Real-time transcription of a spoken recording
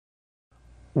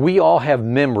We all have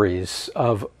memories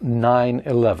of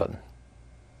 9/11.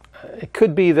 It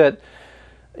could be that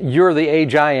you're the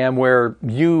age I am where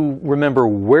you remember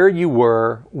where you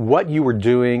were, what you were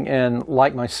doing, and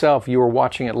like myself, you were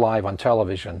watching it live on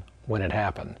television when it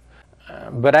happened.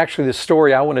 But actually the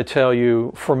story I want to tell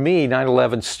you, for me,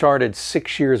 9/11 started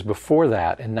 6 years before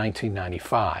that in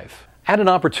 1995. I had an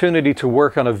opportunity to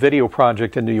work on a video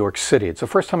project in New York City. It's the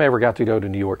first time I ever got to go to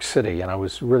New York City, and I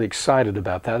was really excited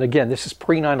about that. And again, this is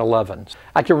pre-9/11.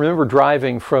 I can remember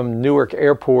driving from Newark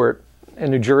Airport in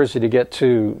New Jersey to get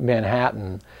to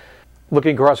Manhattan,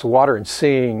 looking across the water and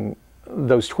seeing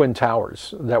those Twin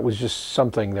Towers. That was just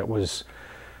something that was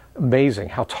amazing,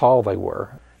 how tall they were.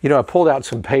 You know, I pulled out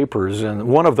some papers, and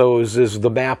one of those is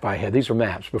the map I had. These were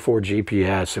maps before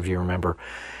GPS, if you remember.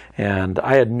 And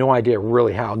I had no idea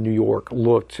really how New York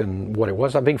looked and what it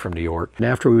was. I'm being from New York. And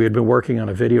after we had been working on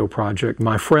a video project,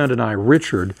 my friend and I,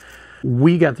 Richard,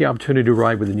 we got the opportunity to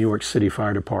ride with the New York City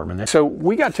Fire Department. So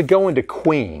we got to go into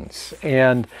Queens.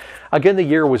 And again, the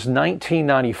year was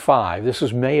 1995. This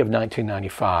was May of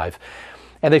 1995.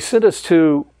 And they sent us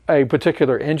to a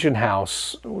particular engine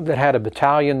house that had a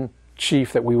battalion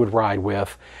chief that we would ride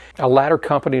with, a ladder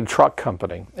company and truck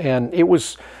company. And it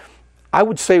was, I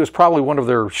would say it was probably one of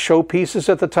their showpieces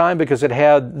at the time because it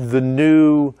had the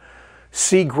new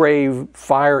Seagrave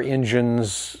fire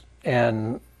engines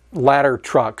and ladder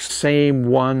trucks, same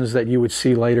ones that you would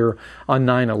see later on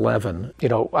 9/11. You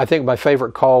know, I think my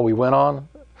favorite call we went on,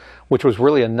 which was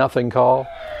really a nothing call,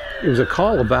 it was a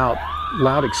call about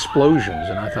loud explosions,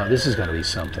 and I thought this is going to be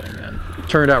something, and it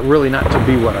turned out really not to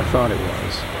be what I thought it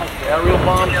was. Aerial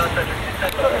bombs?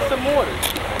 It's the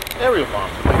mortars. Aerial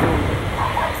bombs.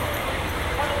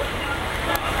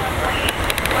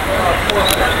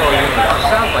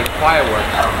 Sounds like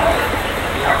fireworks.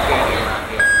 You don't see anything around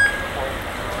here.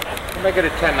 We'll make it a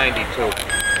 1092.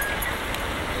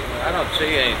 I don't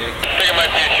see anything. I think it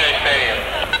might be a Shea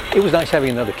Stadium. It was nice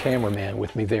having another cameraman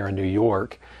with me there in New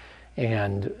York,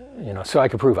 and you know, so I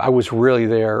could prove I was really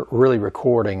there, really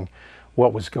recording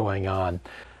what was going on.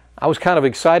 I was kind of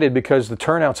excited because the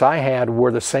turnouts I had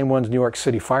were the same ones New York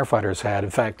City firefighters had. In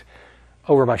fact,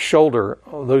 over my shoulder,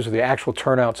 those are the actual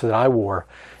turnouts that I wore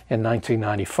in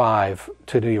 1995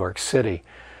 to New York City.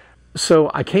 So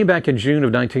I came back in June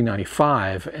of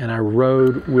 1995 and I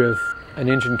rode with an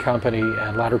engine company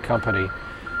and ladder company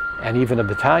and even a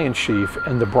battalion chief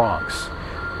in the Bronx.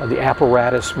 The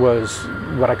apparatus was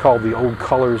what I called the old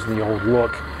colors and the old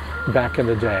look back in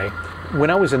the day. When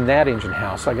I was in that engine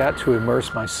house, I got to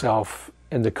immerse myself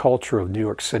in the culture of New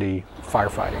York City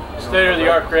firefighting.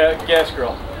 State-of-the-art gas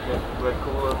grill.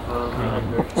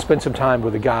 Spend some time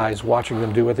with the guys, watching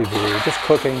them do what they do, just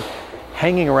cooking,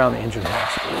 hanging around the engine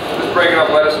house. Just breaking up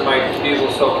lettuce in my diesel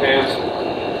soap cans.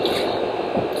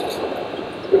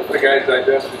 Good for the guys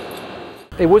digesting.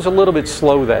 It was a little bit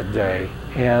slow that day,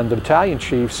 and the battalion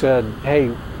chief said, "Hey,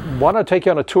 why not take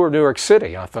you on a tour of New York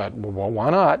City?" I thought, well, why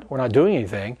not? We're not doing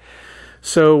anything.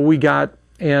 So we got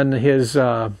in his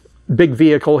big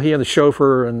vehicle, he and the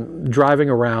chauffeur, and driving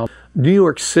around New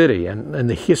York City and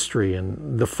the history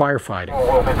and the firefighting.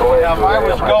 Now, if I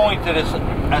was going to this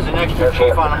as an extra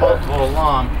chief on a multiple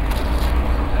alarm,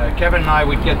 Kevin and I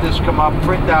would get this come up,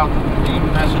 print out the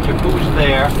message of who's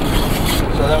there,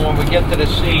 so then when we get to the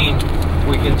scene,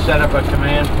 we can set up a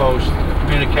command post, a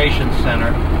communications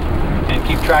center, and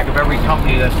keep track of every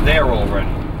company that's there already.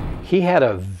 He had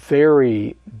a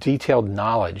very detailed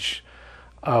knowledge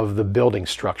of the building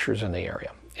structures in the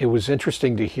area. It was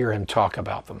interesting to hear him talk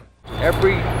about them.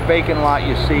 Every vacant lot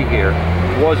you see here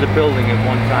was a building at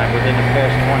one time within the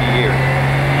past 20 years,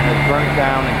 and has burnt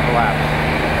down and collapsed,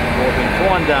 or been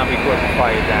torn down because of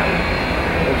fire damage.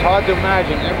 It's hard to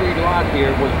imagine every lot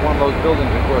here was one of those buildings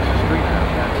across the street.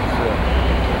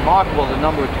 It's remarkable the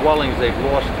number of dwellings they've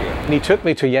lost here. And he took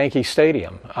me to Yankee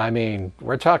Stadium. I mean,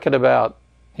 we're talking about,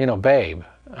 you know, Babe.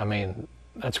 I mean,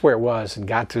 that's where it was, and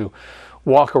got to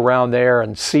walk around there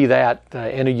and see that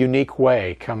in a unique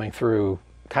way coming through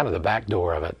kind of the back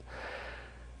door of it.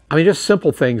 I mean, just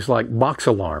simple things like box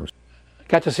alarms.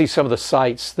 Got to see some of the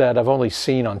sights that I've only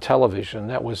seen on television.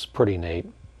 That was pretty neat.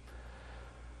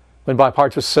 Went by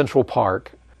parts of Central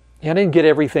Park. I didn't get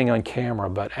everything on camera,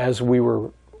 but as we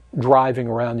were driving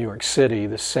around New York City,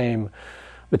 the same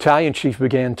battalion chief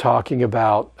began talking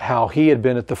about how he had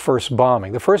been at the first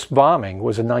bombing. The first bombing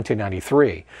was in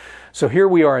 1993. So here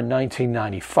we are in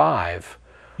 1995.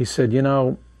 He said, you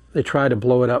know, they tried to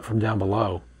blow it up from down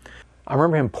below. I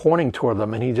remember him pointing toward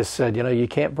them, and he just said, you know, you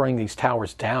can't bring these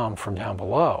towers down from down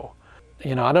below.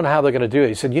 You know, I don't know how they're going to do it.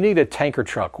 He said, you need a tanker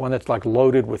truck, one that's like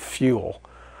loaded with fuel.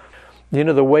 You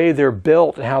know, the way they're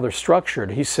built and how they're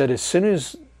structured, he said, as soon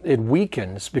as it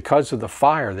weakens because of the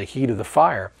fire, the heat of the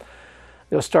fire.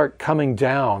 They'll start coming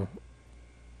down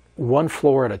one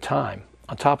floor at a time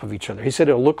on top of each other. He said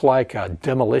it'll look like a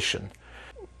demolition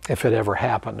if it ever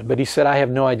happened. But he said, I have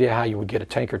no idea how you would get a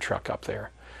tanker truck up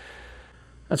there.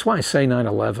 That's why I say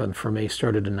 9/11 for me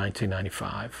started in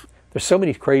 1995. There's so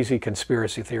many crazy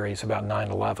conspiracy theories about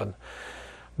 9/11.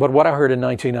 But what I heard in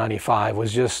 1995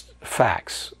 was just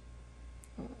facts.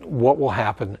 What will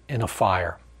happen in a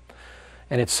fire?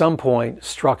 And at some point,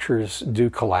 structures do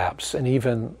collapse, and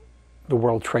even the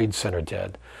World Trade Center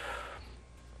did.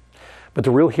 But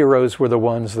the real heroes were the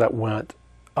ones that went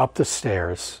up the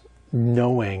stairs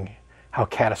knowing how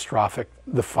catastrophic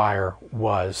the fire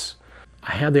was.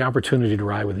 I had the opportunity to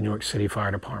ride with the New York City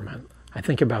Fire Department. I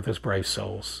think about those brave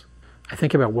souls. I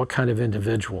think about what kind of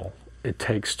individual it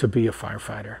takes to be a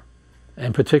firefighter,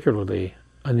 and particularly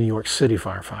a New York City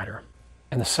firefighter,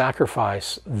 and the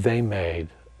sacrifice they made,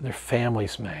 their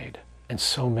families made, and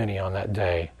so many on that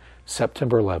day,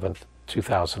 September 11th,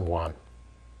 2001.